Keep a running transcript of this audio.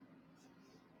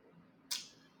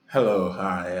Hello,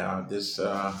 hi.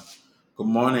 Good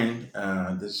morning.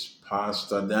 This is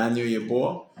Pastor Daniel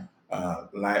Yabo,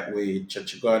 Lightweight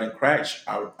Church of God in Christ,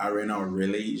 our Arena of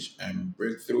Release and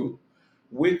Breakthrough.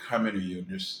 We're coming to you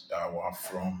this hour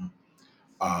from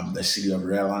the city of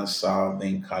Redland,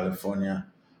 Southern California,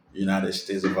 United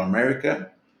States of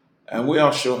America. And we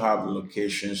also have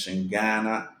locations in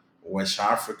Ghana, West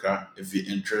Africa. If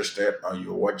you're interested or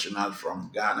you're watching us from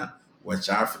Ghana, West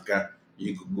Africa,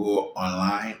 you could go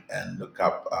online and look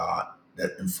up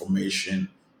that information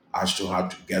as to how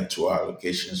to get to our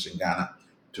locations in Ghana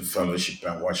to fellowship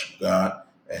and worship God,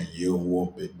 and you will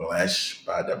be blessed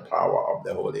by the power of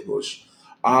the Holy Ghost.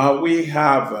 We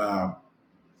have a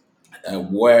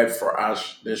word for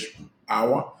us this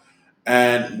hour,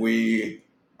 and we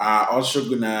are also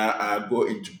gonna go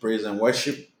into praise and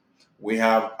worship. We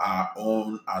have our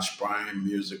own aspiring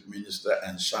music minister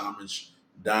and psalmist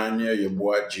Daniel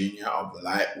Yeboah Jr. of the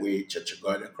Lightweight Church of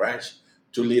God in Christ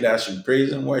to lead us in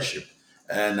praise and worship.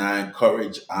 And I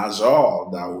encourage us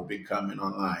all that will be coming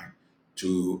online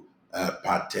to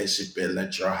participate.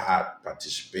 Let your heart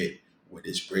participate with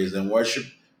this praise and worship,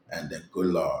 and the good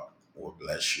Lord will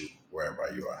bless you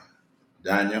wherever you are.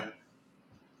 Daniel.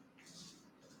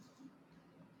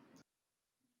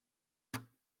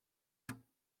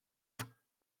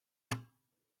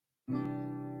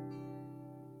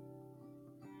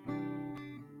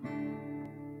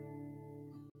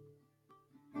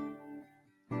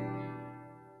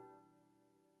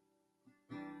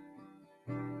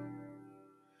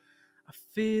 I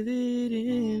feel it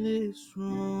in this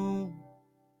room.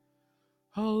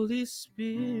 Holy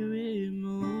Spirit,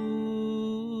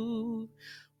 move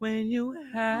when you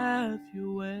have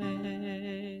your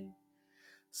way.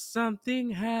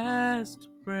 Something has to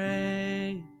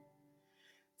break.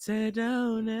 Tear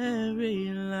down every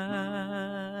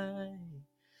lie.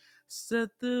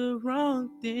 Set the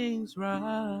wrong things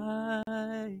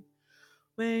right.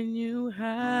 When you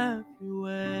have your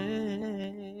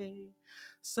way,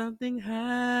 something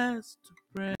has to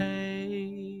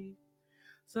break.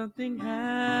 Something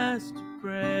has to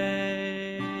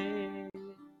break.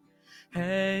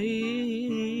 Hey,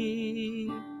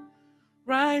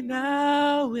 right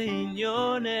now in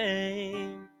your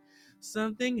name,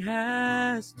 something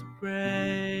has to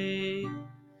break.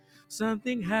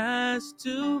 Something has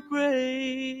to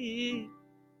break.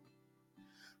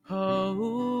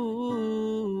 Oh,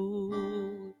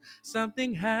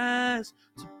 something has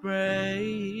to break.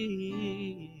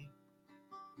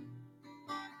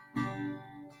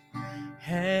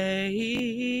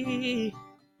 Hey,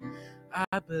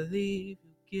 I believe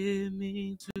you give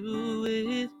me to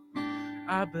it.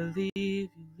 I believe you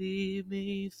lead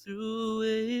me through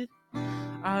it.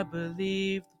 I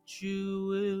believe that you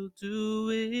will do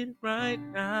it right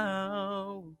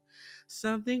now.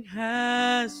 Something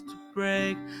has to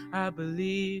break. I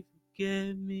believe you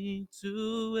get me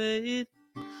to it.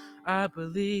 I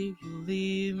believe you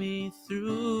lead me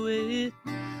through it.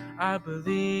 I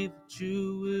believe that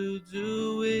you will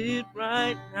do it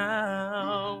right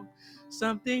now.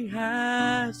 Something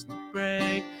has to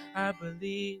break. I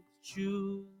believe that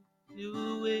you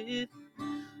do it.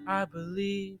 I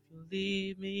believe you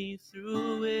lead me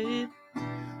through it.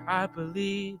 I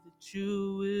believe that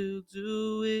you will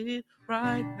do it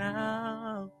right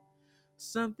now.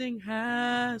 Something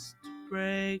has to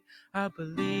break. I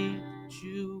believe that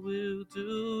you will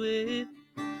do it.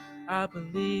 I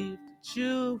believe that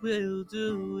you will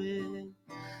do it.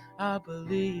 I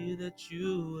believe that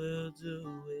you will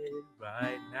do it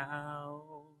right now.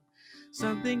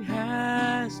 Something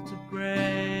has to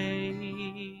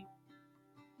break.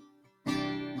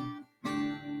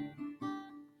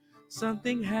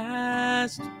 Something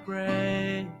has to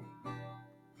break.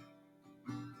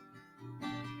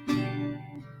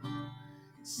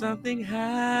 Something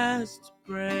has to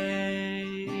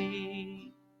break.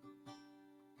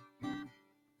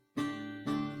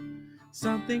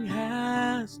 Something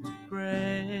has to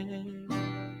break.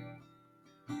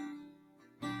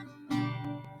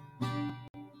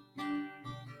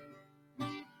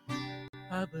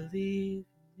 I believe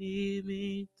you lead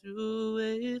me through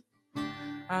it.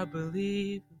 I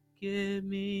believe you get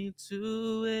me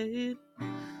to it.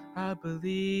 I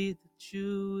believe that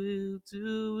you will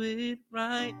do it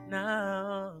right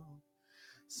now.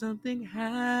 Something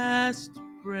has to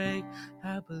break.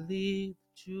 I believe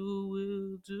that you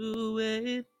will do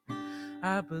it.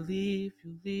 I believe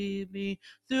you lead me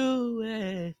through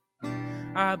it.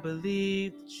 I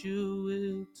believe that you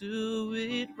will do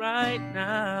it right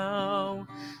now.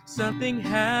 Something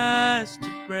has to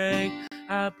break.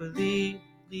 I believe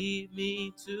you lead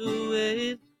me to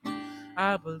it.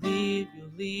 I believe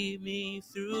you lead me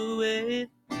through it.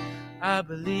 I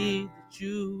believe that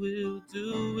you will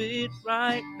do it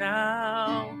right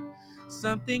now.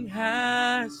 Something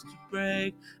has to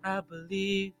break. I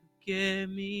believe you get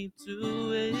me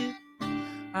to it.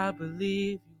 I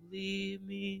believe you lead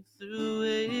me through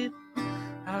it.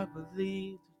 I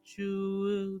believe that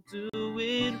you will do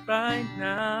it right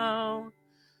now.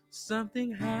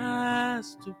 Something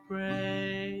has to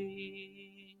break.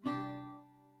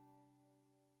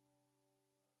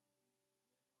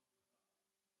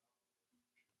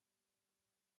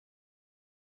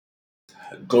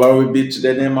 Glory be to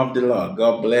the name of the Lord.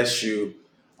 God bless you,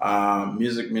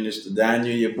 Music Minister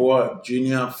Daniel Yeboah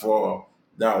Jr., for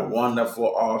that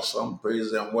wonderful, awesome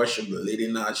praise and worship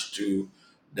leading us to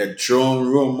the throne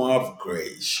room of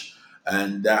grace,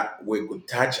 and that we could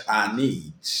touch our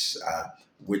needs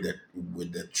with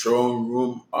the throne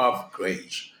room of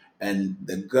grace. And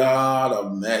the God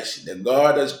of mercy, the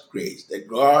God of grace, the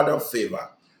God of favor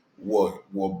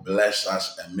will bless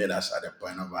us and meet us at the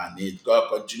point of our need. God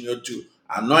continue to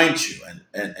anoint you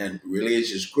and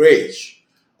release his grace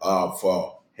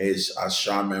for his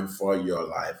assignment for your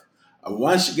life.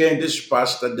 Once again, this is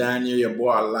Pastor Daniel, your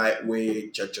boy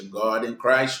Lightweight Church of God in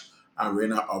Christ,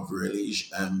 arena of release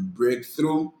and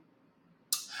breakthrough.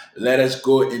 Let us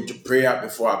go into prayer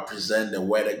before I present the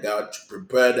word of God to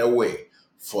prepare the way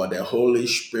for the Holy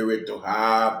Spirit to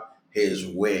have his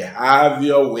way. Have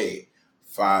your way,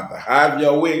 Father. Have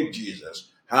your way,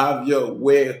 Jesus. Have your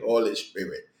way, Holy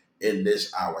Spirit, in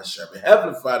this hour service.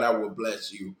 Heavenly Father, we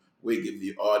bless you. We give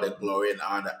you all the glory and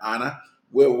all the honor.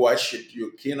 We worship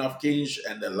you, King of Kings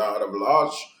and the Lord of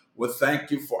Lords. We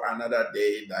thank you for another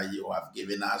day that you have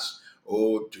given us,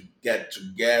 to get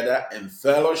together in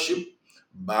fellowship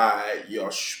by your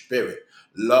spirit.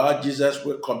 Lord Jesus,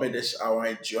 we commit this hour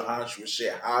into your hands. We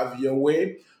say, have your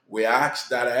way. We ask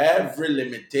that every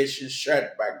limitation,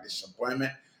 setback,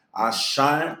 disappointment,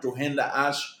 assigned to hinder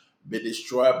us be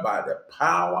destroyed by the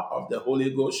power of the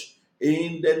Holy Ghost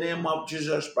in the name of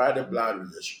Jesus, by the blood of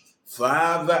Jesus.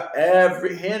 Father,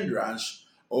 every hindrance,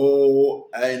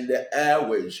 in the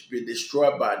airways be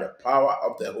destroyed by the power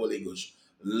of the Holy Ghost.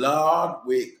 Lord,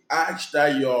 we ask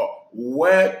that your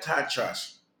word touch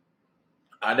us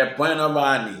at the point of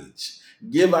our needs.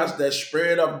 Give us the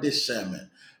spirit of discernment,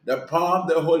 the power of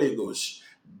the Holy Ghost.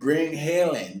 Bring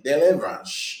healing,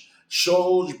 deliverance.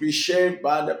 Souls be shaped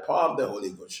by the power of the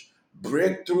Holy Ghost.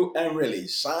 Breakthrough and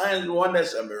release. Signs,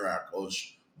 wonders, and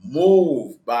miracles.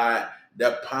 Move by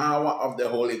the power of the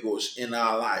Holy Ghost in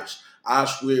our lives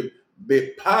as we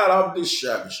be part of this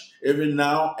service, even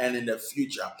now and in the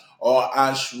future, or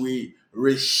as we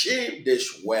receive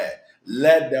this word.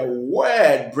 Let the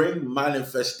word bring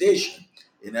manifestation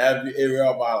in every area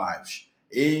of our lives.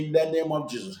 In the name of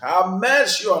Jesus, have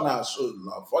mercy on us, O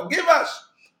Lord. Forgive us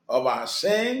of our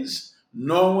sins,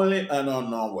 knowingly and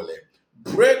unknowingly.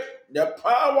 Break the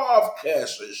power of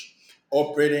curses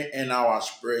operating in our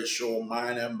spiritual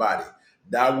mind and body,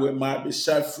 that we might be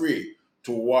set free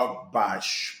to walk by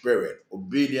spirit,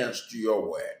 obedience to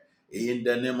your word. In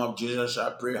the name of Jesus,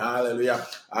 I pray. Hallelujah.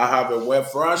 I have a word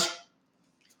for us.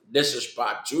 This is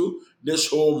part two. This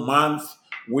whole month,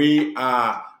 we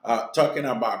are talking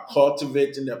about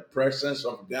cultivating the presence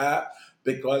of God,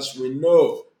 because we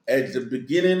know at the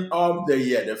beginning of the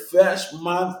year, the first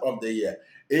month of the year,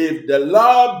 if the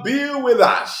Lord be with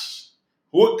us,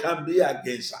 who can be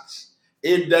against us?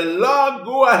 If the Lord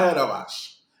go ahead of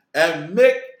us and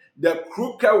make the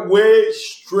crooked way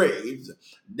straight,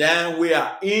 then we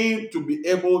are in to be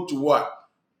able to what?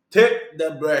 Take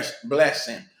the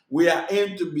blessing. We are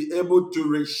in to be able to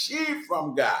receive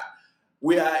from God.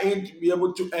 We are in to be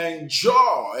able to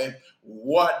enjoy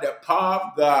what the power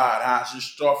of God has in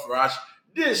store for us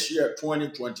this year,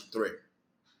 2023.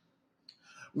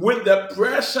 With the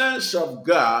presence of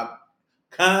God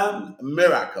come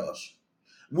miracles.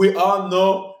 We all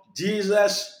know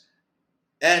Jesus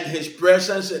and his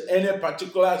presence in any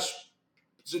particular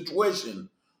situation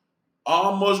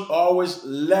almost always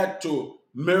led to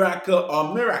miracle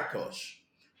or miracles.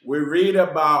 We read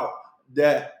about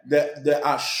the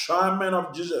assignment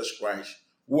of Jesus Christ.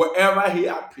 Wherever he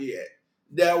appeared,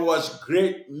 there was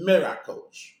great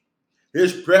miracles.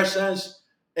 His presence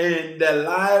in the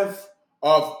life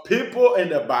of people in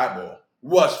the Bible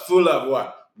was full of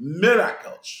what?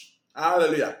 Miracles.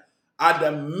 Hallelujah. At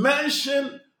the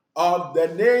mention of the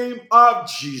name of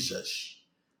Jesus,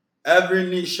 every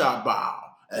knee shall bow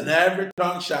and every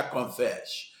tongue shall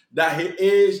confess that he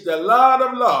is the Lord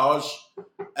of Lords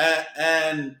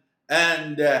and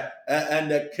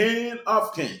the King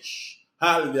of Kings.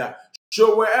 Hallelujah.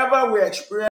 So wherever we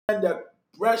experience the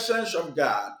presence of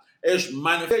God, is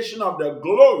manifestation of the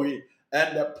glory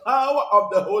and the power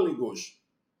of the Holy Ghost.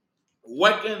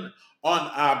 working on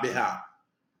our behalf.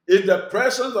 If the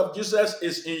presence of Jesus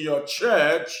is in your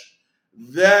church,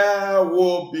 there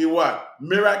will be what?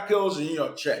 Miracles in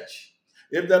your church.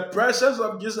 If the presence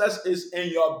of Jesus is in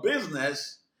your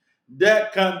business, there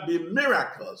can be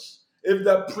miracles. If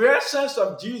the presence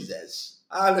of Jesus,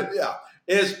 hallelujah,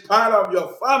 is part of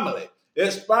your family,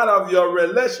 is part of your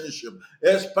relationship,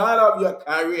 is part of your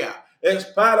career, is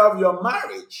part of your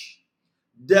marriage,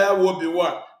 there will be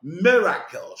what?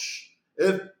 Miracles.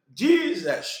 If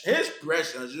Jesus, his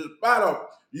presence is part of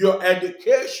your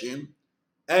education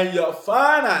and your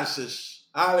finances,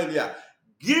 hallelujah,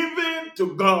 giving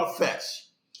to God first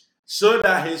so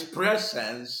that his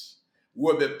presence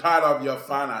will be part of your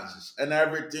finances and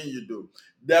everything you do.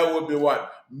 There will be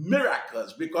what?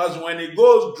 Miracles. Because when it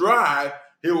goes dry,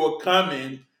 he will come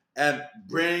in and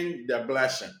bring the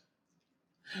blessing.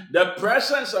 The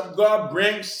presence of God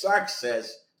brings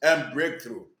success and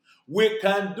breakthrough. We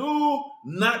can do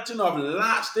nothing of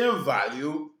lasting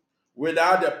value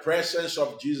without the presence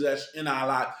of Jesus in our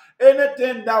life.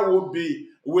 Anything that will be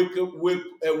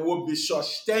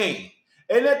sustained,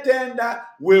 anything that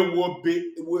we will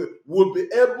be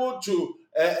able to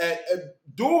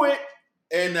do it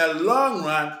in the long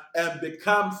run and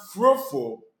become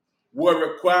fruitful will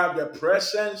require the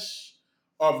presence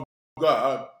of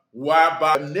God,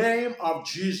 whereby the name of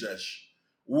Jesus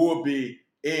will be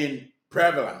in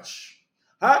prevalence.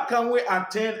 How can we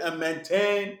attain and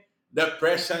maintain the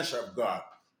presence of God?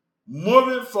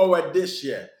 Moving forward this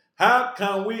year, how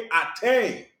can we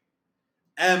attain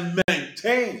and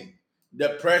maintain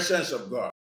the presence of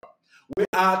God? We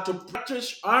are to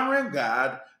practice honoring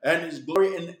God and His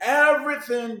glory in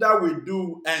everything that we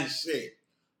do and say.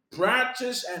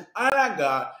 Practice and honor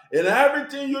God in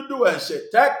everything you do and say,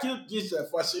 thank you, Jesus,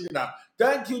 for sitting down.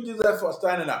 Thank you, Jesus, for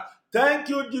standing up. Thank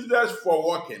you, Jesus, for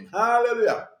walking.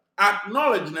 Hallelujah.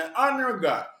 Acknowledging and honoring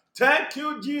God. Thank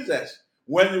you, Jesus,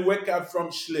 when you wake up from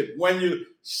sleep, when you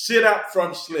sit up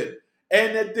from sleep,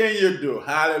 anything you do.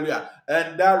 Hallelujah.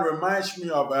 And that reminds me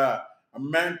of a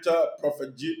mentor,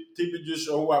 Prophet T.B.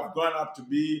 Joshua, who have gone up to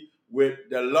be with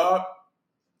the Lord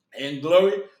in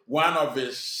glory. One of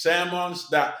his sermons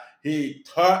that he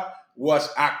taught was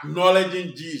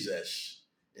acknowledging Jesus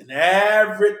in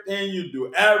everything you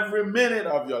do, every minute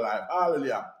of your life.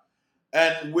 Hallelujah.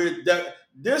 And with that,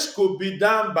 this could be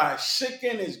done by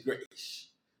seeking his grace,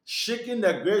 seeking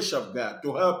the grace of God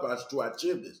to help us to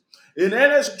achieve this. In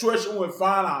any situation we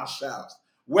find ourselves,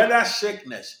 whether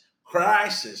sickness,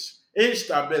 crisis,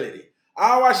 instability,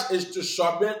 ours is to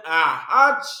submit our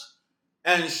hearts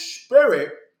and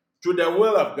spirit to the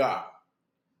will of God.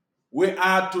 We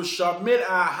are to submit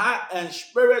our heart and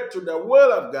spirit to the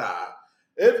will of God.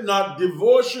 If not,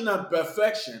 devotion and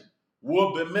perfection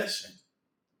will be missing.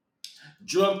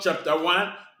 Job chapter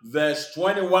 1, verse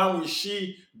 21, we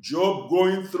see Job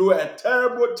going through a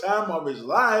terrible time of his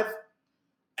life.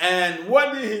 And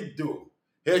what did he do?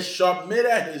 He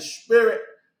submitted his spirit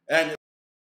and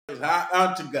his heart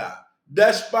unto God,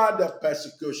 despite the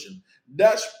persecution,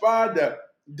 despite the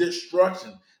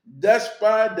destruction,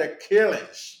 despite the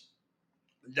killings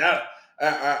that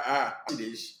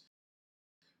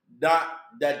that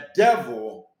the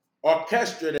devil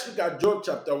orchestrated. Look at Job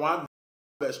chapter 1,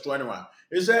 verse 21.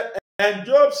 He said, and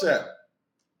Job said,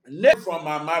 naked from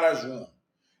my mother's womb,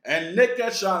 and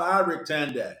naked shall I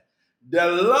return there. The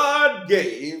Lord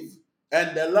gave,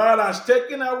 and the Lord has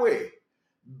taken away.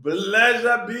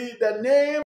 Blessed be the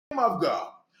name of God.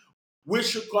 We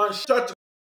should consult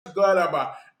God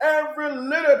about every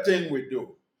little thing we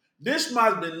do. This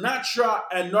must be natural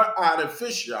and not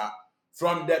artificial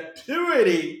from the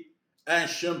purity and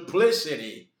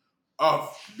simplicity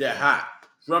of the heart.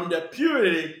 From the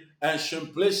purity and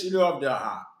simplicity of the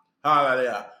heart.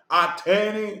 Hallelujah.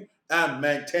 Attaining and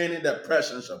maintaining the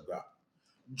presence of God.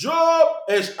 Job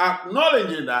is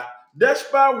acknowledging that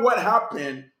despite what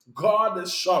happened, God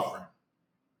is sovereign.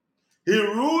 He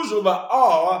rules over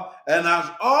all and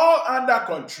has all under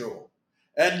control.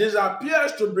 And this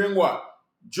appears to bring what?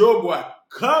 Job what?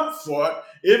 Comfort,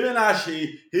 even as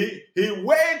he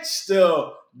waits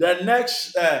till the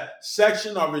next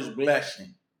section of his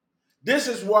blessing. This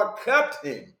is what kept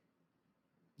him.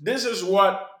 This is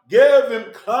what gave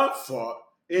him comfort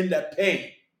in the pain.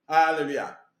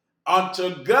 Hallelujah.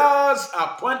 Until God's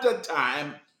appointed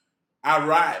time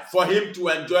arrived for him to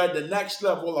enjoy the next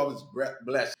level of his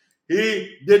blessing.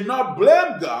 He did not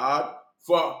blame God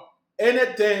for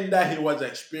anything that he was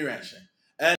experiencing.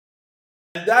 And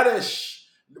that is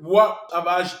what of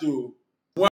us do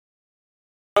when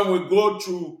we go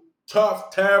through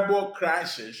tough, terrible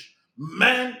crises,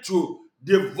 meant to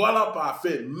develop our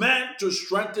faith, meant to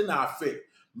strengthen our faith,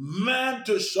 man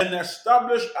to and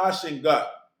establish us in God,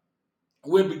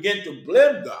 we begin to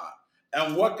blame God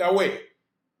and walk away.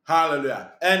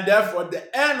 Hallelujah. And therefore,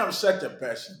 the end of such a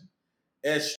person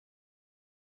is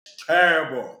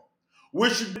terrible. We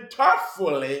should be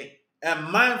thoughtfully and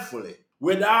mindfully,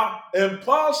 without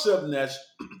impulsiveness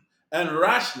and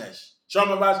rashness.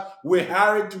 Some of us, we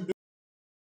hurry to do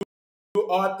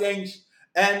all things,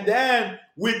 and then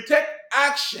we take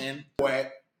action,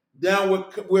 then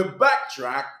we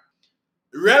backtrack,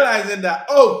 realizing that,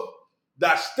 oh,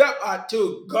 that step I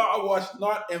took, God was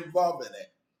not involved in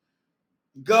it.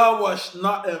 God was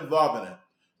not involved in it.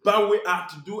 But we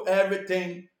have to do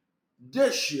everything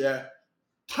this year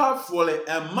thoughtfully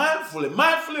and mindfully.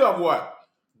 Mindfully of what?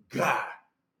 God.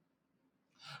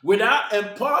 Without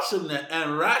impulsiveness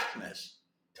and rashness.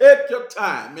 Take your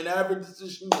time in every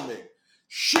decision you make.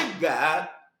 Seek God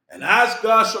and ask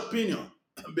God's opinion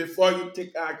before you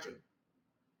take action.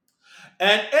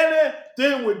 And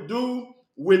anything we do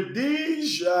with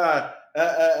these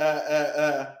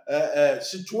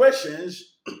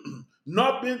situations,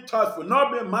 not being thoughtful,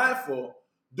 not being mindful,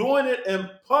 doing it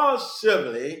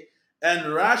impulsively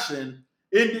and ration,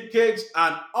 indicates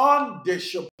an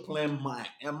undisciplined mind,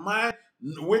 a mind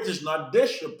which is not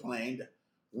disciplined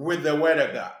with the word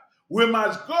of God. We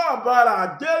must go about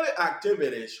our daily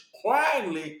activities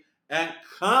quietly and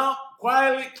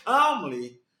calmly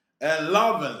and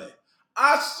lovingly,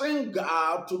 asking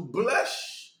God to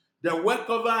bless the work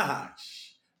of our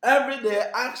hands. Every day,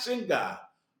 asking God,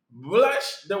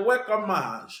 bless the work of my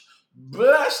hands.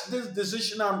 Bless this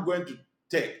decision I'm going to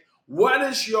take. What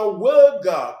is your will,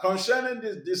 God, concerning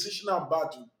this decision I'm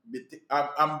about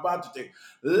to take?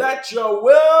 Let your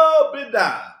will be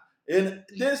done in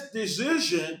this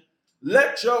decision.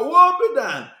 Let your will be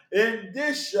done in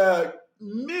this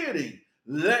meeting.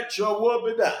 Let your will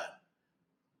be done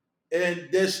in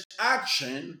this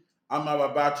action I'm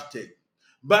about to take.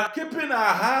 By keeping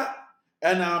our heart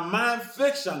and our mind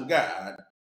fixed on God,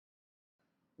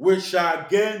 we shall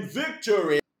gain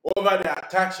victory over the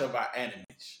attacks of our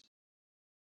enemies.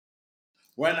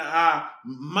 When our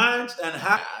minds and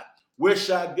heart, we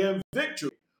shall gain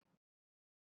victory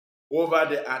over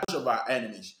the attacks of our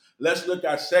enemies. Let's look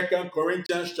at 2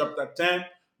 Corinthians chapter 10,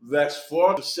 verse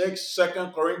 4 to 6.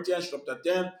 2 Corinthians chapter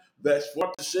 10, verse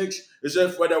 4 to 6. It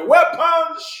says, for the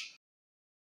weapons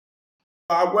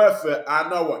of our warfare are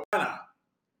not what?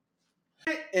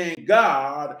 In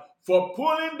God for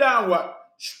pulling down what?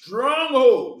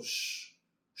 Strongholds.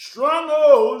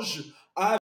 Strongholds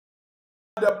are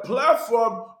the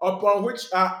platform upon which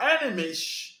our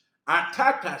enemies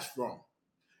attack us from.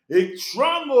 A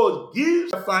stronghold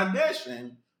gives a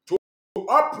foundation to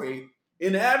operate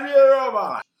in every area of our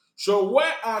life. So,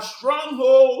 where are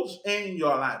strongholds in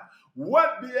your life?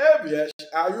 What behaviors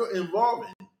are you involved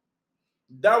in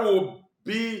that will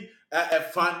be a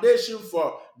foundation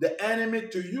for the enemy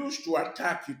to use to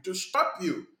attack you, to stop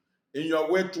you in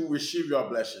your way to receive your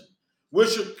blessing? We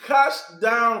should cast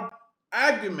down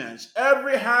arguments,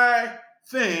 every high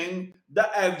thing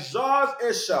that exalts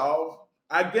itself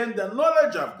against the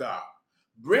knowledge of God,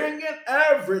 bringing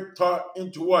every thought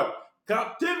into what?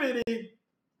 Captivity,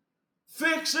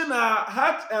 fixing our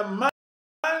hearts and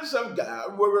minds of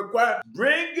God will require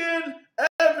bringing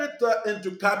every thought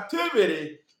into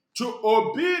captivity to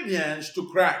obedience to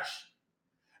Christ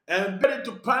and ready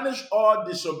to punish all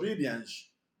disobedience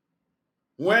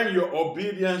when your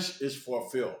obedience is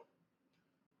fulfilled.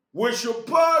 We should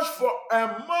pause for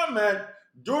a moment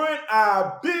during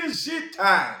our busy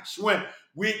times when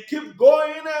we keep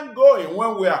going and going,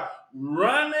 when we are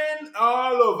running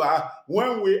all over,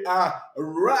 when we are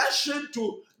rushing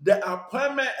to the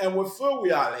appointment and we feel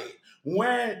we are late,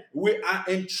 when we are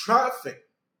in traffic.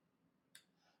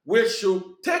 We should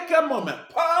take a moment,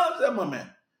 pause a moment,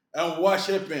 and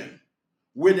worship Him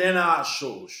within our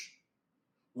souls.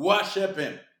 Worship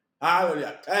Him.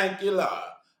 Hallelujah. Thank you, Lord.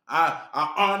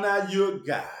 I honor you,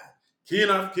 God, King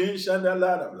of kings and the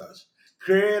Lord of lords,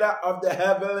 creator of the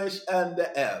heavens and the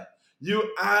earth. You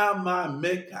are my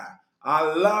maker.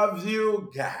 I love you,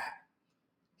 God.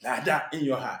 Like that in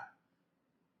your heart.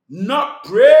 Not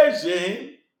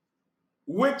praising,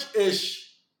 which is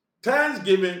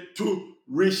thanksgiving to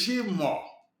receive more.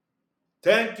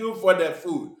 Thank you for the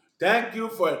food. Thank you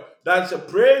for that's the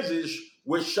praises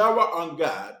we shower on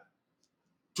God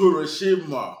to receive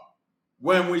more.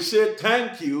 When we say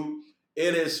thank you,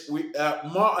 it is we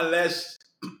more or less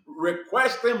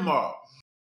requesting more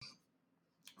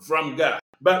from God.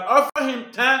 But offer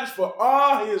Him thanks for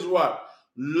all His what?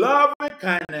 Loving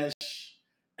kindness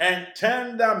and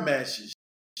tender mercies.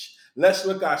 Let's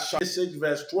look at Psalm 6,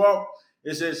 verse 12.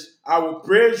 It says, I will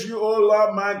praise you, O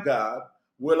Lord my God,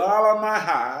 with all of my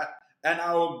heart, and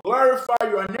I will glorify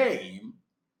your name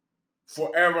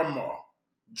forevermore.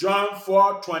 John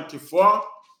 4:24.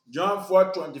 John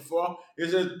 4:24.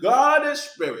 It says, God is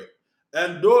spirit,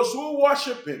 and those who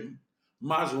worship him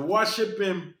must worship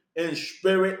him in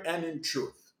spirit and in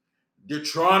truth.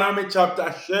 Deuteronomy chapter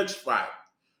 6:5.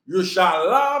 You shall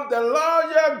love the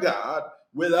Lord your God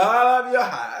with all of your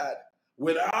heart,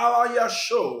 with all of your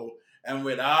soul, and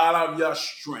with all of your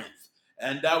strength.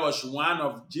 And that was one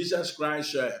of Jesus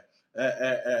Christ's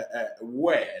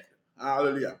word.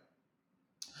 Hallelujah.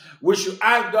 We should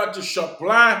ask God to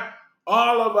supply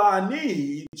all of our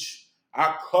needs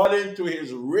according to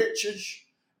his riches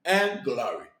and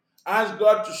glory. Ask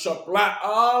God to supply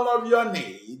all of your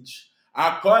needs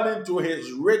according to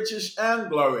his riches and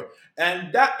glory.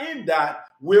 And that in that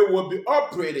we will be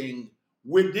operating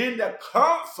within the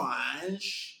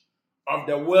confines of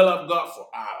the will of God for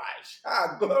our lives.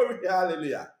 Glory,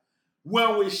 hallelujah.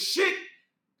 When we seek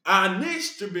our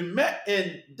needs to be met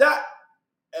in that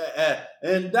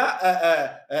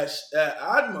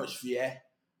atmosphere,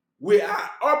 we are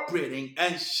operating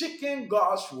and seeking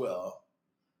God's will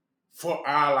for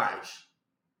our lives.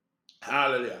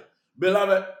 Hallelujah.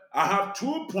 Beloved, I have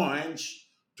 2 points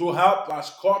to help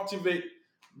us cultivate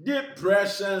the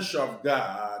presence of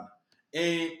God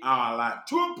in our life.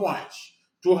 2 points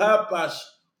to help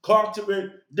us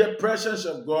cultivate the presence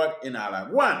of God in our life.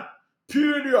 1,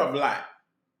 purity of life.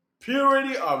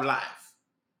 Purity of life.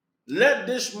 Let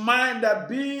this mind that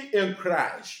be in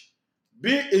Christ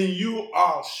be in you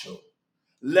also.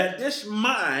 Let this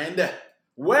mind,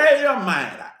 where your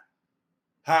mind at?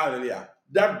 Hallelujah.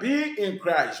 That be in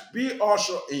Christ be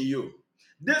also in you.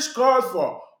 This calls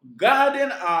for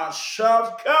guarding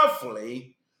ourselves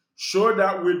carefully so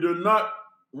that we do not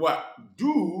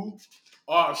do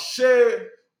or say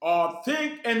or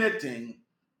think anything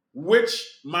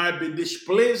which might be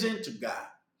displeasing to God.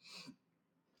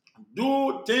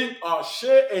 Do, think, or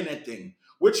say anything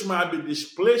which might be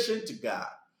displeasing to God,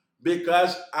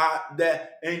 because the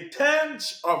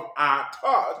intent of our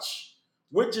thoughts,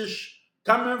 which is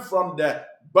coming from the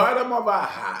bottom of our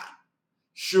heart,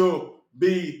 should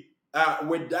be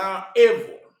without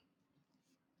evil.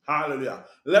 Hallelujah.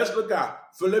 Let's look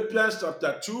at Philippians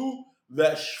chapter 2,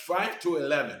 verse 5 to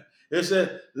 11. It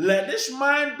says, let this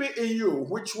mind be in you,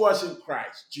 which was in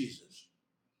Christ Jesus.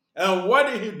 And what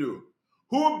did he do?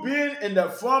 Who, being in the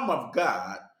form of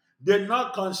God, did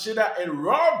not consider it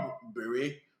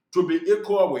robbery to be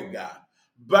equal with God,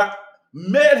 but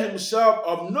made himself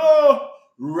of no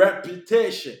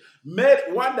reputation.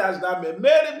 What does that mean?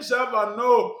 Made himself of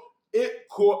no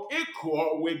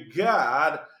equal with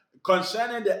God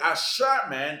concerning the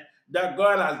assignment that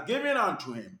God has given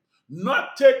unto him.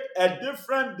 Not take a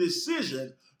different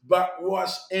decision, but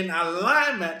was in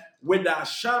alignment with the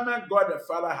assignment God the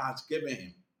Father has given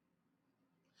him.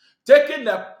 Taking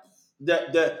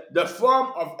the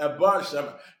form of a bond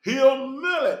servant,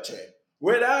 humility.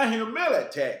 Without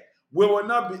humility, we will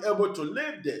not be able to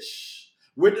live this.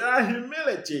 Without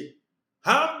humility,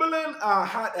 humbling our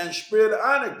heart and spirit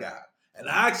under God, and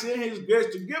asking his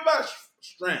grace to give us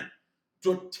strength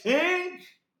to think,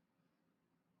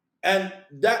 and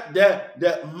that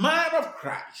the mind of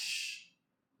Christ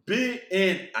be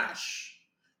in us.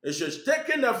 It says,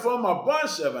 taking the form of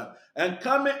bondservant and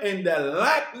coming in the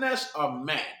likeness of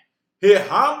man, he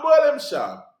humbled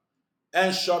himself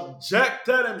and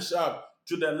subjected himself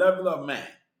to the level of man.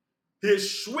 He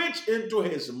switched into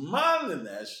his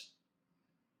manliness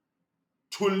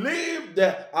to leave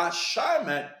the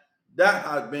assignment that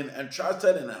has been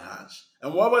entrusted in his hands.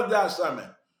 And what was the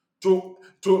assignment? To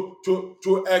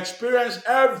experience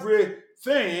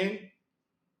everything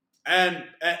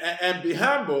and be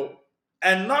humble,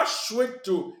 and not switch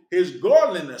to his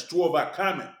godliness to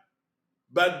overcome it,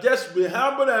 but just be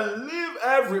humble and leave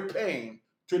every pain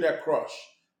to the cross.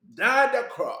 Die the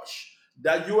cross,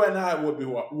 that you and I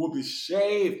will be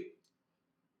saved,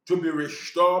 to be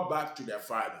restored back to the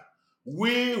Father.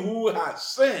 We who had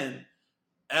sinned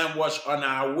and was on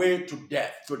our way to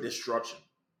death, to destruction.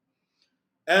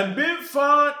 And being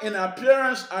found in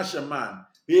appearance as a man,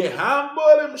 he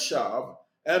humbled himself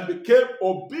and became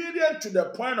obedient to the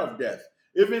point of death,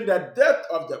 even the death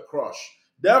of the cross.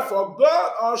 Therefore,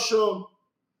 God also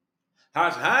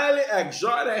has highly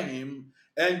exalted him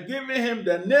and given him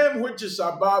the name which is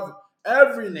above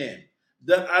every name,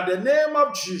 that at the name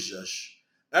of Jesus,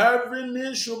 every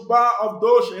knee should bow, of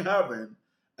those in heaven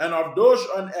and of those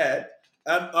on earth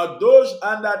and of those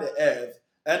under the earth,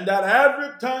 and that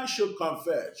every tongue should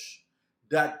confess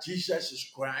that Jesus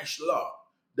is Christ Lord,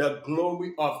 the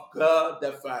glory of God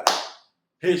the Father,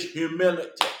 his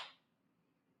humility.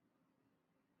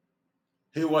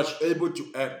 he was able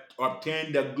to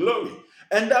obtain the glory.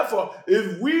 And therefore,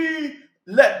 if we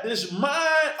let this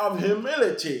mind of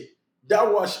humility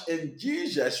that was in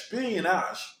Jesus be in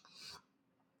us,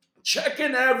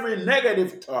 checking every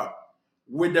negative thought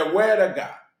with the word of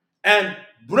God and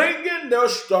bringing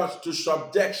those thoughts to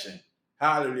subjection.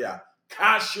 Hallelujah.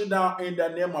 Cast you down in the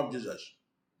name of Jesus.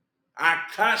 I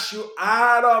cast you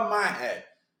out of my head.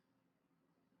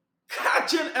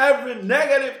 Catching every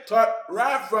negative thought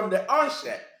right from the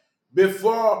onset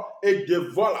before it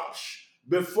develops,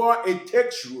 before it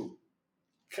takes root.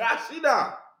 Cast it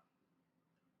down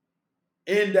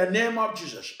in the name of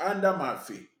Jesus under my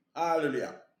feet.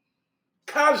 Hallelujah.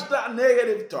 Catch that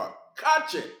negative thought.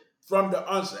 Catch it from the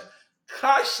onset.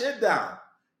 Catch it down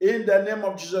in the name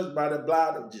of Jesus by the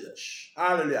blood of Jesus.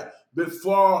 Hallelujah.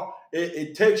 Before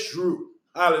it takes root.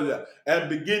 Hallelujah. And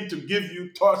begin to give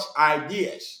you thoughts,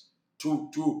 ideas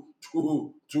to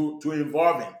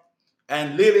involve in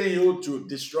and leading you to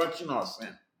destruction or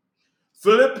sin.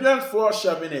 Philippians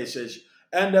 4:7 says,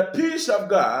 and the peace of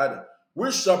God,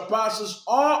 which surpasses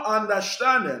all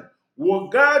understanding, will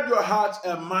guard your hearts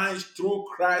and minds through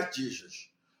Christ Jesus.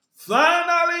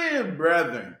 Finally,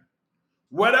 brethren,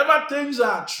 whatever things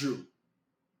are true,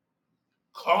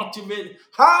 cultivate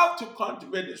how to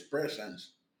cultivate His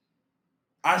presence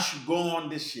as you go on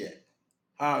this year.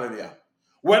 Hallelujah.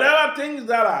 Whatever things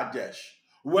that are just,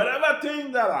 whatever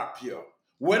things that are pure,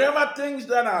 whatever things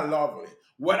that are lovely,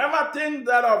 whatever things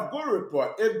that are of good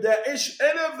report, if there is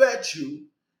any virtue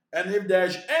and if there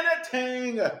is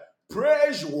anything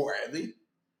praiseworthy,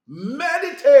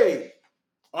 meditate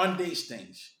on these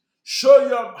things. So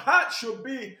your heart should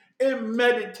be in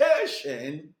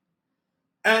meditation,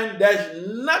 and there's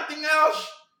nothing else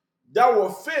that will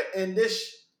fit in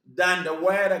this than the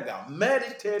Word of God.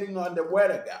 Meditating on the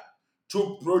Word of God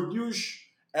to produce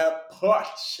a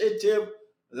positive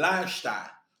lifestyle,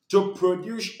 to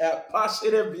produce a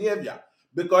positive behavior.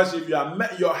 Because if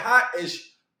your heart is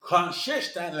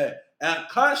consistently and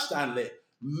constantly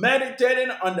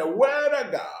meditating on the Word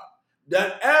of God,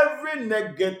 then every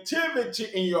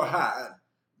negativity in your heart,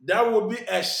 that will be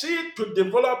a seed to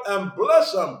develop and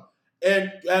blossom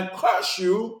and cause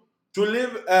you to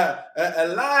live a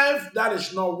life that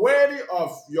is not worthy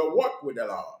of your walk with the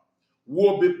Lord,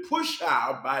 will be pushed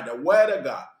out by the Word of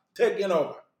God, taking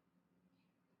over.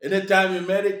 Anytime you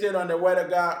meditate on the Word of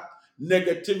God,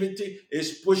 negativity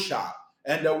is pushed out,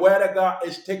 and the Word of God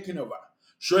is taking over,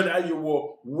 so that you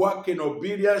will walk in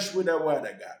obedience with the Word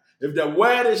of God. If the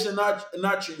Word is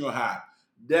not in your heart,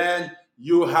 then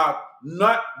you have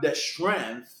not the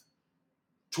strength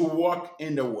to walk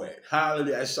in the Word.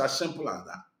 Hallelujah. It's as simple as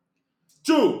that.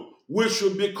 2, we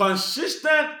should be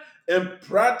consistent in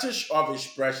practice of His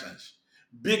presence.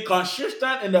 Be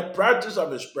consistent in the practice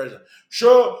of His presence.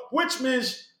 So, which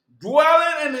means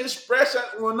dwelling in His presence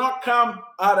will not come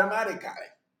automatically.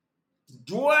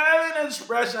 Dwelling in His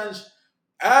presence,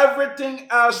 everything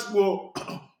else will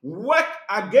work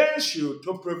against you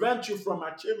to prevent you from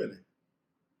achieving it.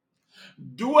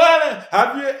 Dwelling,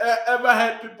 have you ever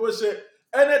heard people say,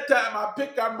 anytime I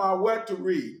pick up my word to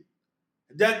read,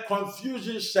 then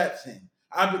confusion sets in.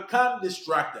 I become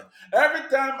distracted. Every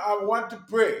time I want to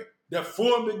pray, the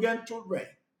phone begins to ring.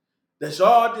 There's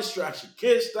all distraction.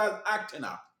 Kids start acting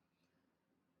up.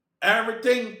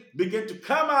 Everything begin to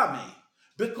come at me.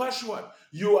 Because what?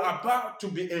 You are about to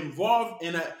be involved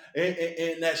in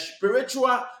a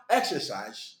spiritual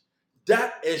exercise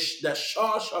that is the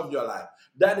source of your life.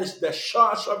 That is the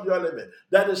source of your living.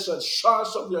 That is the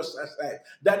source of your success.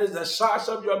 That is the source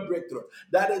of your breakthrough.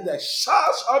 That is the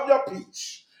source of your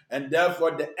peace. And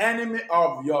therefore, the enemy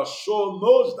of your soul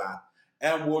knows that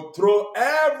and will throw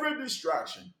every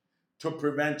distraction to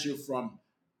prevent you from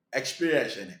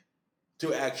experiencing it,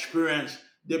 to experience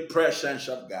the presence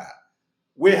of God.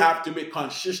 We have to be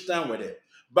consistent with it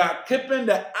by keeping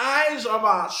the eyes of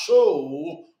our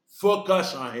soul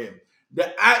focused on Him.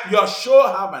 Your soul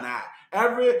have an eye.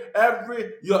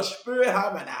 Your spirit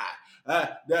have an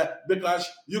eye. Because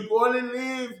you can only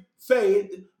live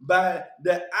faith by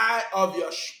the eye of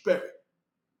your spirit.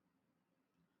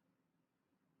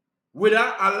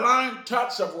 Without allowing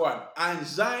thoughts of what?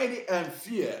 Anxiety and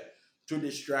fear to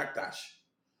distract us.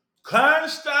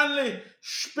 Constantly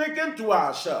speaking to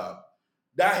ourselves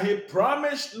that He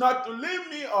promised not to leave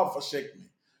me or forsake me.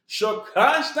 So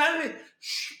constantly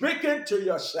speaking to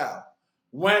yourself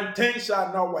when things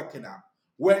are not working out,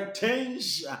 when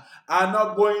things are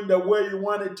not going the way you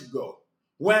want it to go,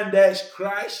 when there's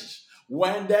crisis,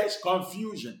 when there's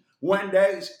confusion, when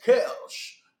there is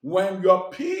chaos, when your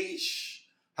peace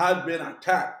has been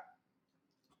attacked.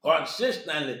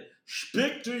 Consistently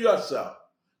speak to yourself.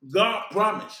 God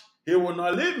promised He will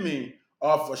not leave me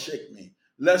or forsake me.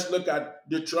 Let's look at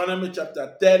Deuteronomy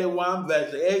chapter 31,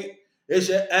 verse 8. It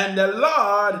says, and the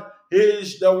Lord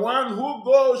is the one who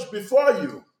goes before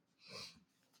you,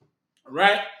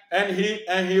 right? And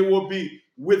he will be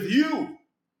with you,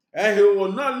 and he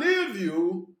will not leave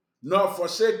you nor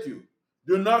forsake you.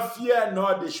 Do not fear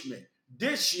nor dismay.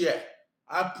 This year,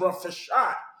 I prophesy,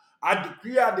 I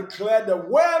decree, I declare the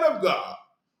word of God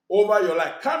over your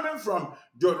life, coming from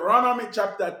Deuteronomy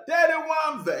chapter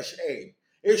 31, verse 8.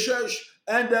 It says,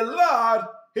 and the Lord,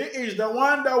 he is the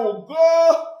one that will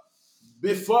go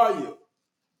before you.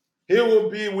 He will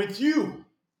be with you.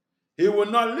 He will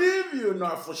not leave you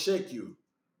nor forsake you.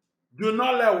 Do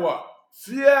not let what?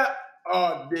 Fear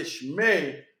or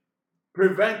dismay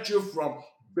prevent you from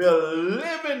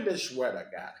believing this word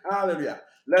of God. Hallelujah.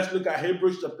 Let's look at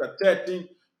Hebrews chapter 13,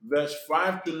 verse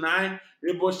 5 to 9.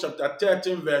 Hebrews chapter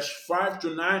 13, verse 5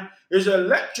 to 9. It says,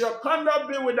 let your conduct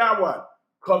be without what?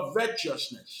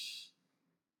 Covetousness.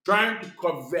 Trying to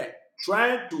covet,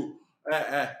 trying to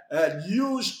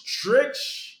use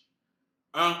tricks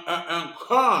and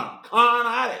con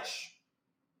artists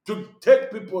to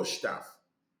take people's stuff.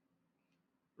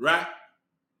 Right?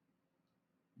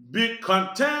 Be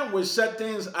content with such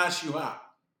things as you have.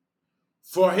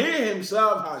 For he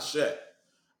himself has said,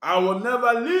 I will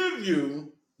never leave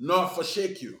you nor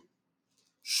forsake you.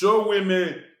 So we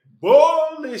may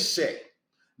boldly say,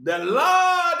 the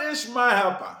Lord is my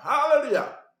helper.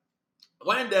 Hallelujah.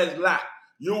 When there's lack,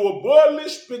 you will boldly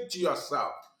speak to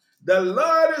yourself. The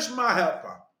Lord is my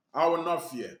helper. I will not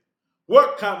fear.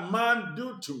 What can man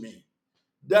do to me?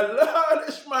 The Lord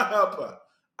is my helper.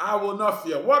 I will not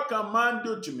fear. What can man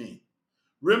do to me?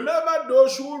 Remember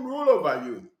those who rule over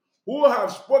you, who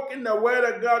have spoken the word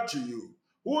of God to you,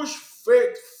 whose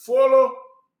faith follow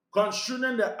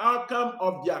concerning the outcome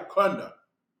of their conduct.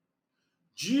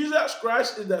 Jesus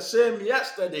Christ is the same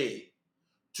yesterday,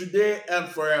 today, and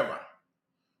forever.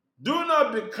 Do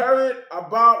not be carried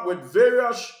about with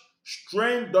various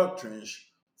strange doctrines,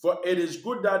 for it is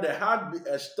good that the heart be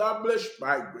established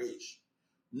by grace,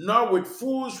 not with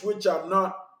fools which have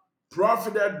not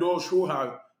profited those who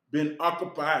have been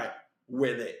occupied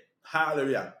with it.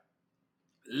 Hallelujah.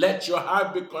 Let your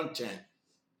heart be content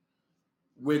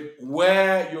with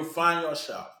where you find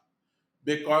yourself,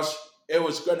 because it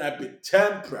was going to be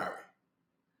temporary.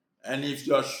 And if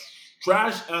your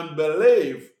trust and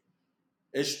belief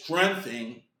is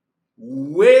strengthening,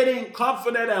 waiting,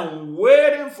 confident, and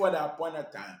waiting for the appointed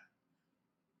time,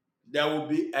 there will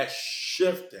be a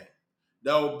shifting.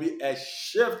 There will be a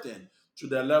shifting to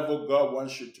the level God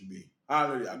wants you to be.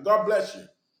 Hallelujah. God bless you.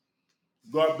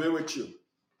 God be with you.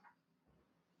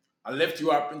 I lift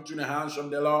you up into the hands of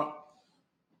the Lord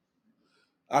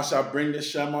as I bring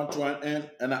this sermon to an end,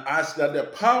 and I ask that the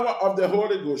power of the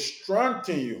Holy Ghost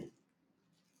strengthen you,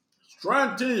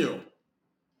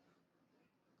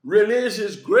 release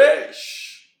His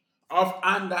grace of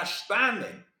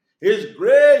understanding, His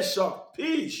grace of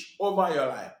peace over your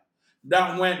life,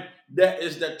 that when there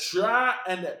is the trial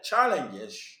and the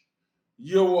challenges,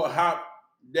 you will have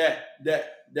the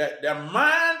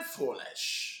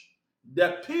mindfulness,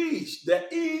 the peace,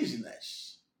 the easiness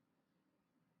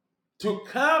to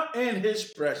come in His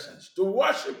presence, to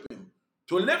worship Him,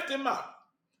 to lift Him up,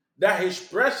 that His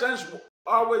presence will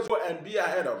always go and be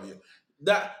ahead of you,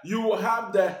 that you will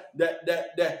have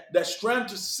the strength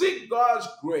to seek God's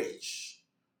grace,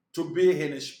 to be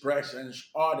in His presence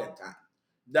all the time,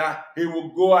 that He will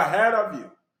go ahead of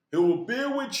you, He will be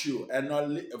with you and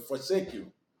not forsake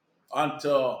you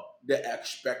until the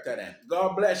expected end.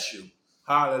 God bless you.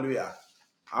 Hallelujah.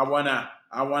 I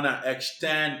wanna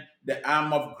extend the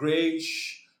arm of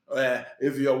grace.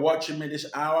 If you're watching me this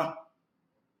hour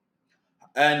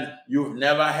and you've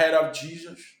never heard of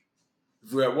Jesus,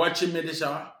 if you're watching me this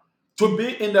hour, to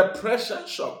be in the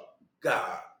presence of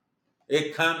God,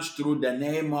 it comes through the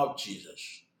name of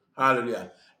Jesus.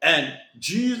 Hallelujah. And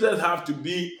Jesus have to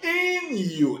be in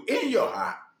you, in your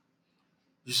heart.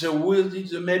 You say, well,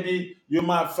 maybe you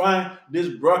might find this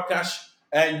broadcast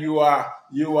and you are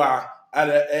at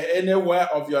anywhere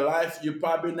of your life, you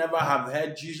probably never have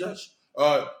heard Jesus,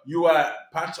 or you are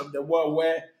parts of the world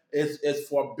where it's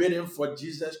forbidden for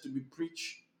Jesus to be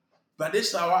preached. But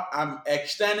this hour, I'm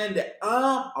extending the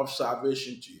arm of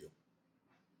salvation to you.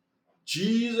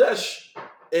 Jesus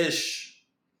is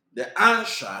the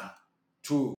answer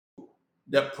to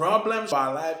the problems of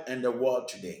our life and the world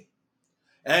today.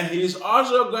 And He's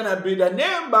also going to be the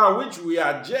name by which we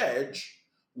are judged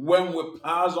when we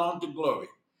pass on to glory.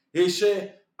 He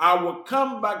said, I will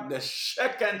come back the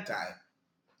second time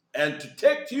and to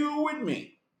take you with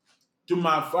me to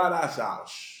my Father's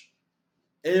house.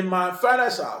 In my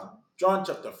Father's house, John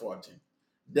chapter 14,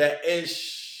 there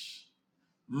is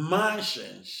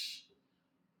mansions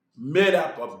made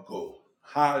up of gold.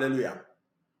 Hallelujah.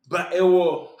 But it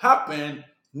will happen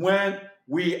when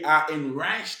we are in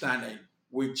right standing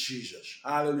with Jesus.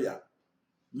 Hallelujah.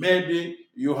 Maybe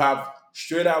you have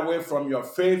strayed away from your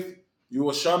faith. You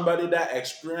were somebody that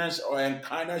experienced or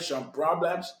encountered some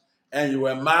problems and you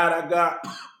were mad at God.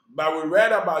 But we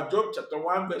read about Job chapter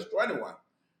 1, verse 21.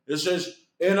 It says,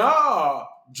 in all,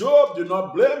 Job did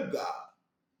not blame God,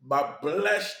 but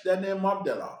blessed the name of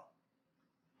the Lord.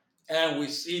 And we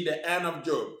see the end of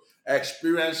Job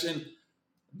experiencing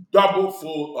double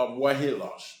fold of what he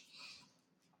lost.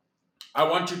 I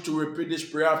want you to repeat this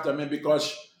prayer after me,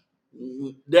 because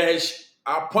there is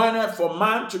appointed for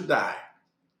man to die,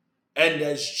 and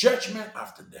there's judgment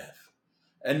after death.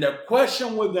 And the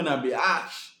question we're going to be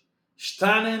asked,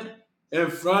 standing in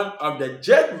front of the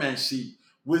judgment seat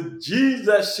with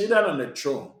Jesus seated on the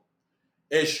throne,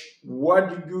 is what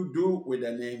did you do with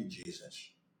the name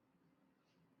Jesus?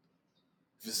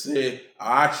 If you say,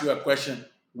 I'll ask you a question,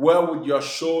 where would your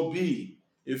soul be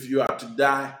if you are to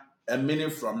die a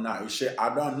minute from now? You say,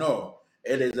 I don't know.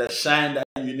 It is a sign that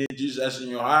you need Jesus in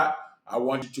your heart. I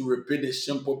want you to repeat a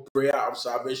simple prayer of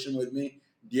salvation with me.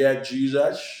 Dear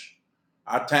Jesus,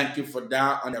 I thank you for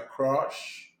dying on the cross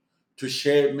to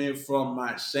save me from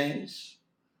my sins.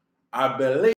 I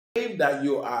believe that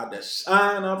you are the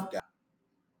Son of God.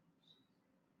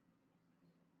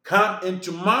 Come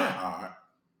into my heart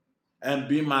and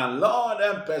be my Lord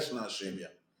and personal Savior.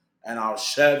 And I'll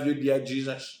serve you, dear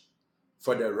Jesus,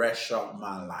 for the rest of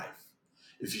my life.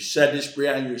 If you said this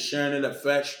prayer and you're sharing it the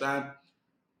first time,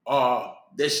 or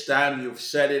this time you've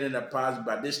said it in the past,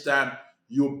 but this time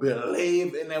you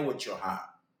believe in it with your heart.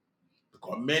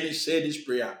 Because many say this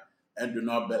prayer and do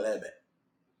not believe it.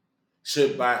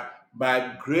 So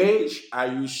by grace are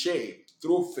you saved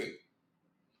through faith,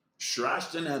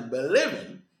 trusting and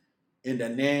believing in the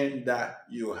name that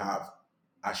you have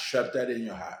accepted in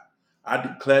your heart. I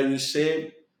declare you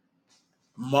saved.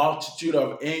 Multitude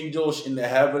of angels in the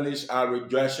heavens are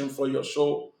rejoicing for your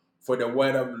soul. For the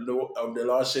word of the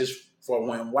Lord says, for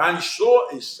when one soul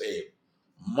is saved,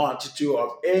 multitude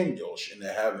of angels in the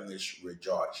heavens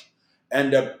rejoice.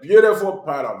 And the beautiful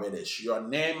part of it is your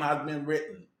name has been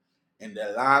written in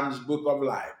the Lamb's book of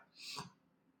life.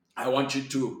 I want you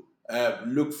to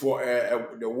look for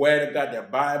the word of God, the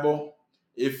Bible.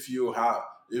 If you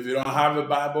don't have a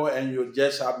Bible and you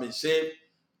just have been saved,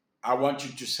 I want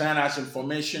you to send us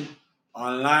information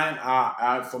online.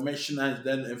 Our information is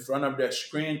then in front of the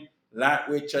screen,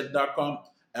 lightweightchurch.com,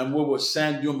 and we will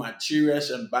send you materials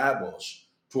and Bibles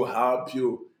to help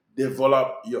you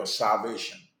develop your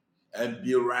salvation and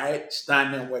be right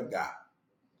standing with God.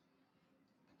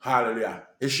 Hallelujah.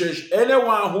 It says,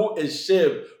 anyone who is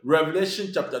saved,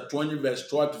 Revelation chapter 20, verse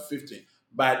 12 to 15,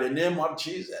 by the name of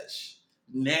Jesus,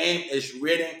 name is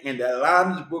written in the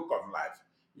Lamb's book of life.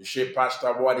 You say,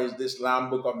 Pastor, what is this Lamb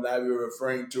book of life you're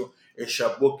referring to? It's a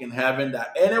book in heaven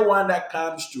that anyone that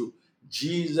comes to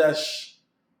Jesus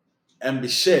and be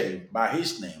saved by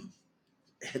his name,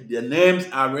 the names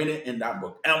are written in that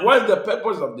book. And what's the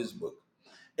purpose of this book?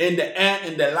 In the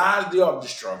end, in the last day of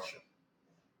destruction,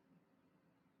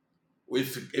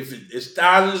 if it is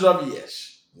thousands of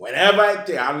years, whenever it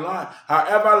takes,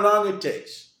 however long it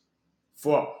takes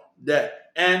for the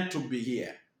end to be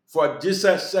here, for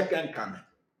Jesus' second coming,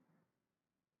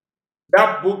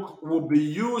 that book will be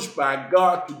used by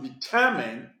God to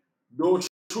determine those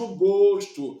who goes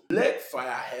to lake fire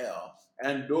hell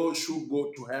and those who go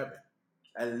to heaven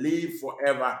and live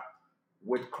forever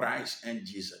with Christ and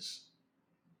Jesus.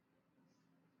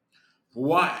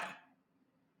 Why?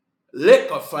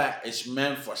 Lake of fire is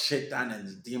meant for Satan and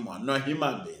the demon, not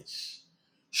human beings.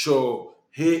 So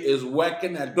he is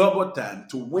working a double time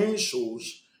to win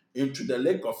souls into the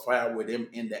lake of fire with him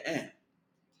in the end.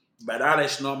 But that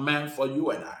is not meant for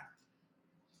you and I.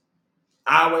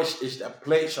 Ours is the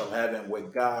place of heaven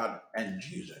with God and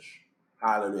Jesus.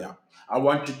 Hallelujah. I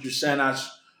want you to send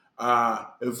us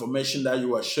information that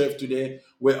you are saved today.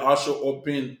 We also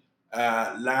open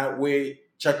Lightway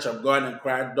Church of God in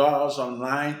Christ doors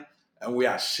online, and we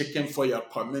are seeking for your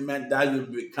commitment that you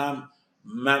become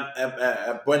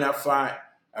a bona fide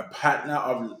a partner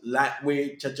of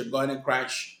Lightway Church of God in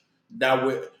Christ,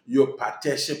 that you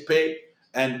participate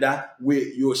and that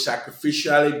you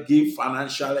sacrificially give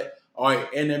financially or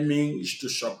any means to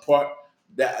support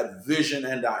the vision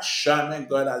and the assignment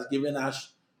God has given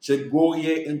us to go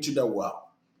here into the world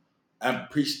and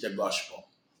preach the gospel.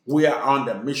 We are on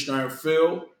the missionary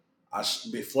field. As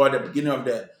before the beginning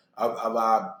of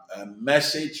our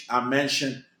message, I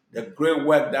mentioned the great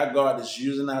work that God is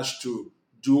using us to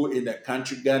do in the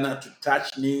country Ghana to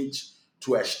touch needs,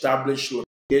 to establish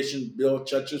locations, build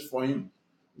churches for him.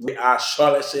 We are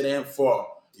soliciting for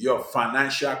your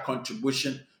financial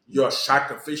contribution, your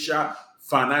sacrificial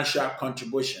financial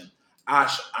contribution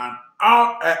as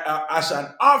as an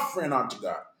offering unto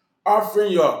God.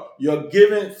 Offering your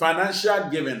giving, financial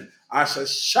giving as a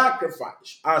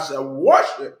sacrifice, as a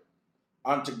worship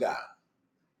unto God.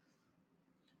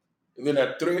 Even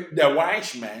the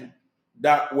wise men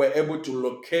that were able to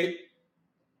locate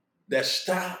the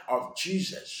star of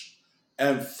Jesus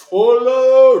and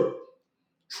followed,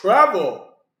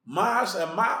 travel miles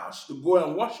and miles to go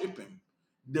and worship him.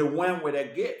 They went with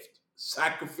a gift,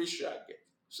 sacrificial gift.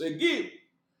 So give,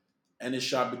 and it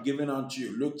shall be given unto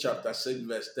you. Luke chapter 6,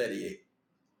 verse 38.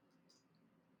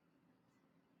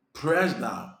 Pressed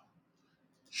down,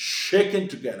 shaken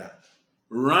together,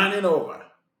 running over,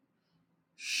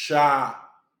 shall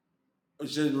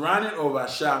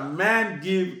man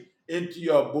give into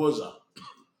your bosom.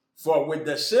 For with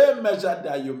the same measure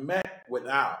that you met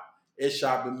without, it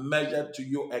shall be measured to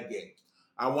you again.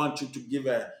 I want you to give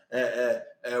a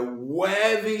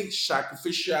worthy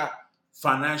sacrificial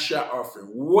financial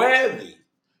offering. Worthy.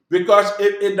 Because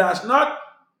if it does not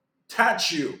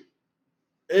touch you,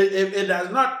 if it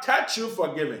does not touch you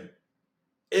for giving,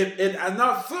 if it does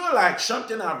not feel like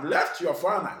something have left your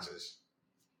finances,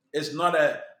 it's not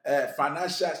a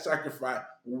financial sacrifice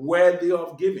worthy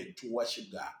of giving to worship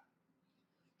God.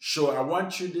 So I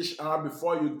want you this hour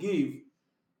before you give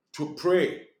to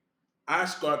pray.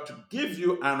 Ask God to give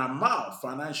you an amount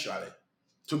financially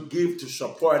to give to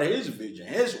support his vision,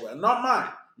 his will, not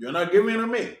mine. You're not giving to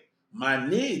me. My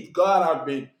need, God has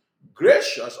been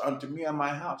gracious unto me and my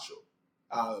household.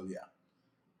 Hallelujah.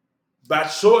 But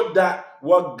so that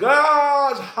what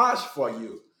God has for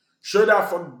you, so that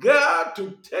for God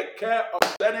to take care of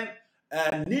certain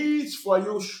needs for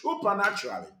you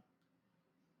supernaturally,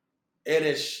 it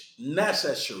is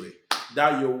necessary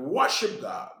that you worship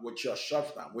God with your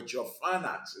substance, with your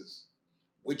finances,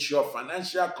 with your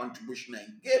financial contribution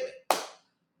and giving,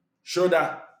 so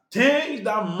that things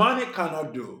that money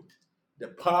cannot do, the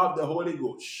power of the Holy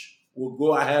Ghost will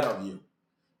go ahead of you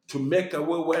to make a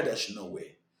way where there's no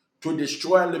way, to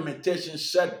destroy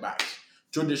limitations, setbacks,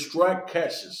 to destroy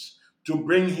curses, to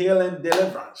bring healing,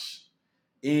 deliverance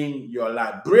in your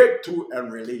life, breakthrough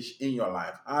and release in your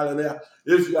life. Hallelujah.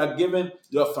 If you are giving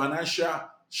your financial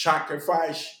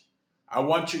sacrifice, I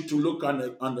want you to look on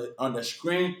the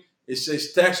screen. It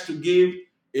says text to give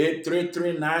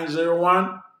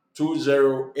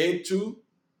 833-901-2082,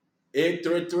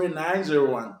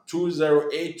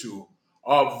 833-901-2082,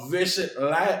 or visit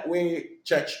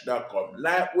lightwaychurch.com,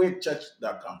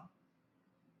 lightwaychurch.com.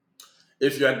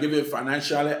 If you are giving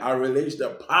financially, I release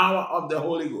the power of the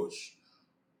Holy Ghost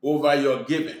over your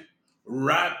giving.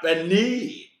 Wrap a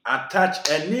need, attach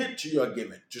a need to your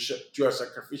giving, to your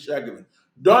sacrificial giving.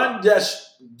 Don't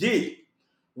just give.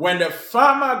 When the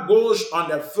farmer goes on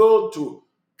the field to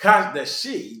cast the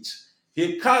seeds,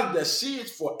 he casts the seeds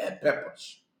for a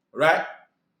purpose, right?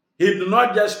 He do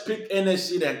not just pick any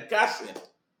seed and cast it.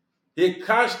 He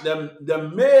casts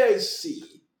the maize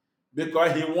seed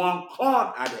because he wants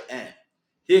corn at the end.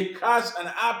 He casts an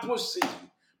apple seed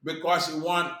because he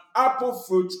wants apple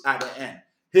fruits at the end.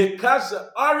 He casts an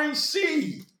orange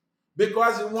seed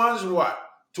because he wants what?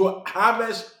 To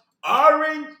harvest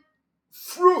orange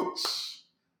fruits.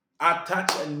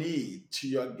 Attach a need to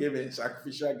your giving,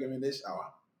 sacrificial giving this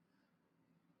hour,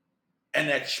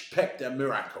 and expect a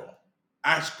miracle.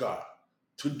 Ask God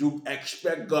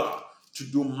expect God to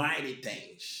do mighty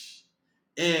things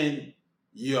in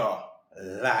your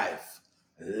life.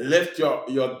 Lift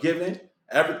your giving,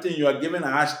 everything you are giving.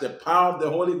 I ask the power of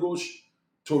the Holy Ghost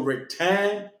to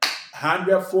return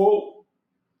 100-fold,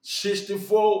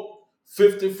 60-fold,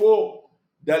 50-fold.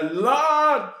 The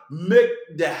Lord make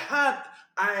the hand.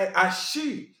 I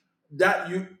see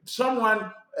that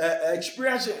someone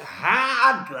experiencing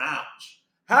hard grounds.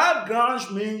 Hard grounds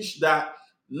means that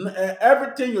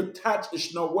everything you touch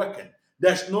is not working.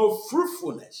 There's no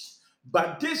fruitfulness.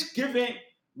 But this giving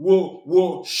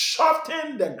will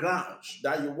soften the grounds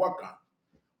that you walk on.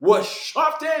 Will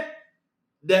soften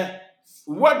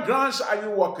what grounds are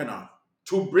you working on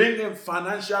to bring in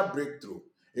financial breakthrough?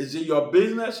 Is it your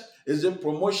business? Is it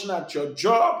promotion at your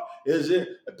job? Is it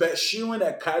pursuing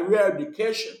a career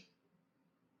education?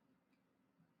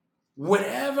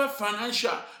 Whatever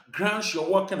financial grounds you're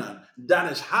working on that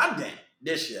is hardened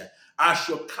this year, as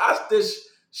you cast this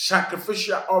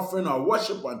sacrificial offering or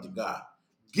worship unto God,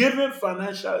 giving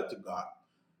financially to God,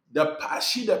 the power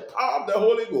of the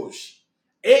Holy Ghost,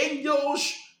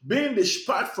 angels being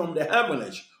dispatched from the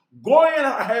heavens, going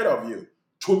ahead of you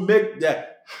to make the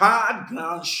hard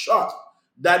ground shut,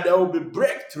 that there will be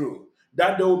breakthrough,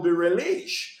 that there will be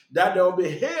release, that there will be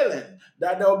healing,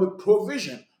 that there will be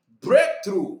provision,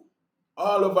 breakthrough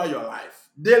all over your life,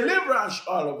 deliverance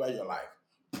all over your life,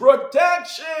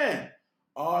 protection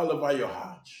all over your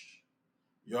heart,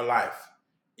 your life.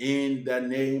 In the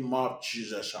name of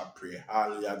Jesus, I pray.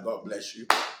 Hallelujah. God bless you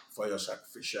for your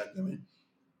sacrificial giving.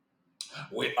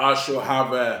 We also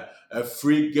have a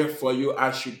free gift for you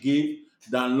as you give.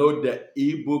 Download the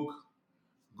ebook.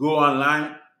 Go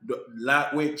online,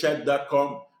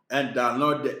 lightweightchurch.com, and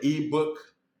download the ebook,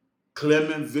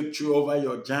 Claiming Victory Over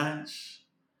Your Giants.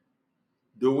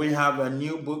 Do we have a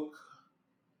new book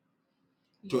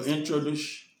to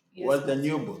introduce? Yes, What's the Pastor.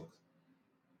 new book?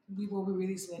 We will be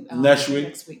releasing Next week.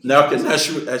 Next week. Now, okay, next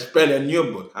week, expect a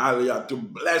new book. Hallelujah. To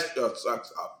bless your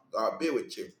socks up. God be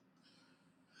with you.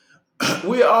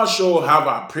 We also have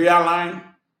a prayer line.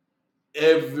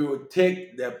 If you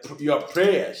take your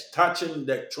prayers touching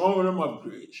the throne room of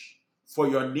grace for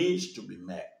your needs to be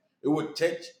met, it would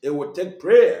take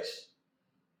prayers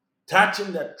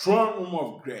touching the throne room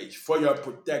of grace for your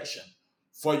protection,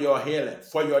 for your healing,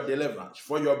 for your deliverance,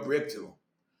 for your breakthrough.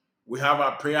 We have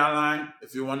our prayer line.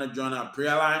 If you want to join our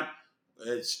prayer line,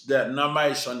 the number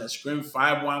is on the screen: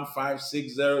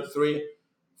 515-603-5632,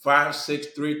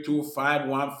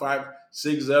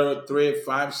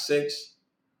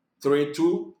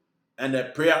 515-603-5632, and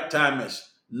the prayer time is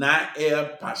 9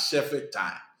 a.m. Pacific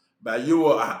time. But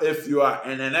if you are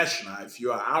international, if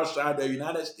you are outside the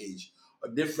United States or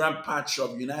different parts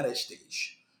of the United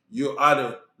States, you ought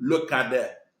to look at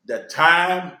the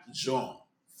time zone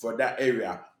for that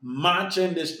area.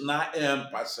 Matching this 9 a.m.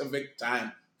 Pacific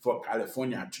time for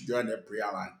California to join the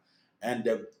prayer line. And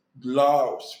the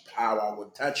Lord's power will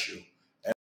touch you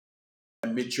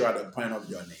and meet you at the point of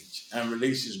your needs and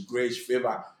release His grace,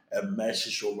 favor, and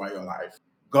mercy over your life.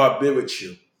 God be with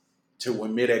you till we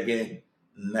meet again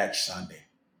next Sunday.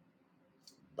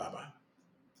 Bye-bye.